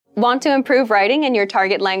Want to improve writing in your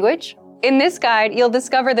target language? In this guide, you'll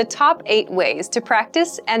discover the top 8 ways to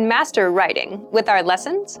practice and master writing with our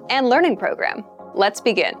lessons and learning program. Let's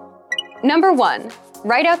begin. Number 1.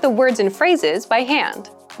 Write out the words and phrases by hand.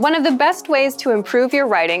 One of the best ways to improve your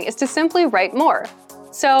writing is to simply write more.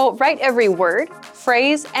 So write every word,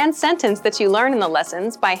 phrase, and sentence that you learn in the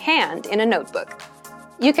lessons by hand in a notebook.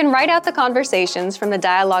 You can write out the conversations from the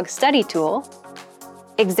dialogue study tool,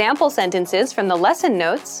 example sentences from the lesson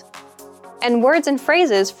notes, and words and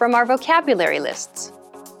phrases from our vocabulary lists.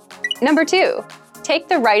 Number 2. Take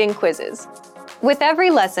the writing quizzes. With every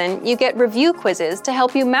lesson, you get review quizzes to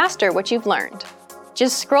help you master what you've learned.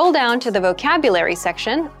 Just scroll down to the vocabulary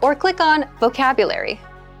section or click on Vocabulary.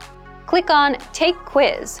 Click on Take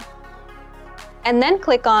Quiz, and then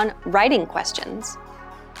click on Writing Questions.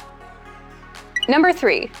 Number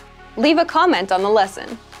 3. Leave a comment on the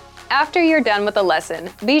lesson. After you're done with the lesson,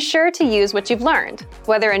 be sure to use what you've learned,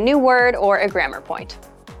 whether a new word or a grammar point.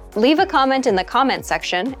 Leave a comment in the comment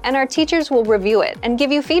section, and our teachers will review it and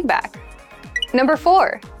give you feedback. Number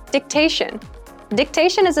 4. Dictation.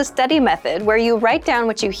 Dictation is a study method where you write down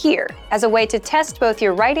what you hear as a way to test both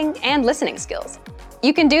your writing and listening skills.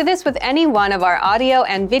 You can do this with any one of our audio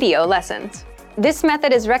and video lessons. This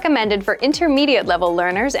method is recommended for intermediate level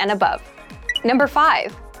learners and above. Number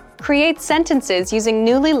 5. Create sentences using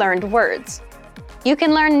newly learned words. You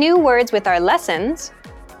can learn new words with our lessons,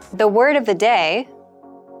 the word of the day,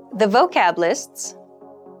 the vocab lists,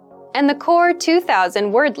 and the core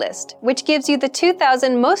 2000 word list, which gives you the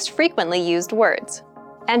 2000 most frequently used words.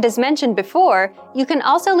 And as mentioned before, you can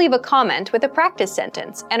also leave a comment with a practice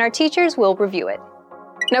sentence, and our teachers will review it.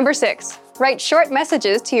 Number 6. Write short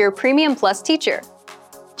messages to your Premium Plus teacher.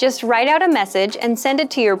 Just write out a message and send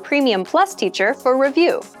it to your Premium Plus teacher for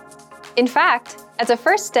review. In fact, as a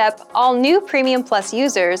first step, all new Premium Plus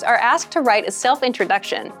users are asked to write a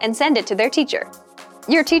self-introduction and send it to their teacher.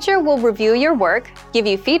 Your teacher will review your work, give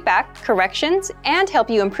you feedback, corrections, and help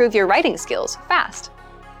you improve your writing skills fast.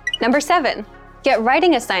 Number 7. Get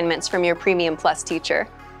writing assignments from your Premium Plus teacher.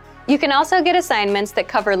 You can also get assignments that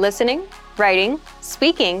cover listening, writing,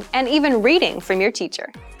 speaking, and even reading from your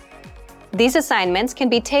teacher. These assignments can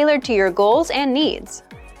be tailored to your goals and needs.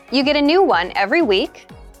 You get a new one every week,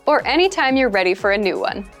 or anytime you're ready for a new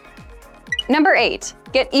one. Number 8.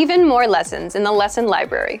 Get even more lessons in the lesson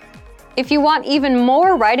library. If you want even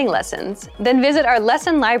more writing lessons, then visit our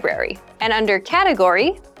lesson library, and under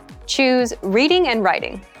Category, choose Reading and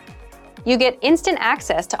Writing. You get instant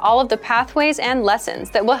access to all of the pathways and lessons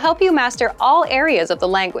that will help you master all areas of the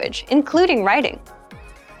language, including writing.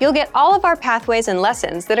 You'll get all of our pathways and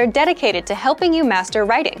lessons that are dedicated to helping you master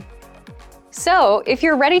writing. So, if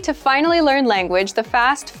you're ready to finally learn language the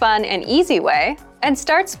fast, fun, and easy way, and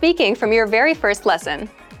start speaking from your very first lesson,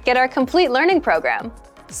 get our complete learning program.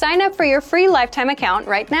 Sign up for your free lifetime account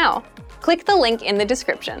right now. Click the link in the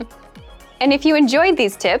description. And if you enjoyed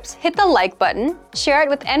these tips, hit the like button, share it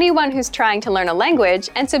with anyone who's trying to learn a language,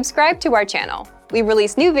 and subscribe to our channel. We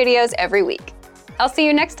release new videos every week. I'll see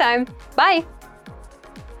you next time. Bye!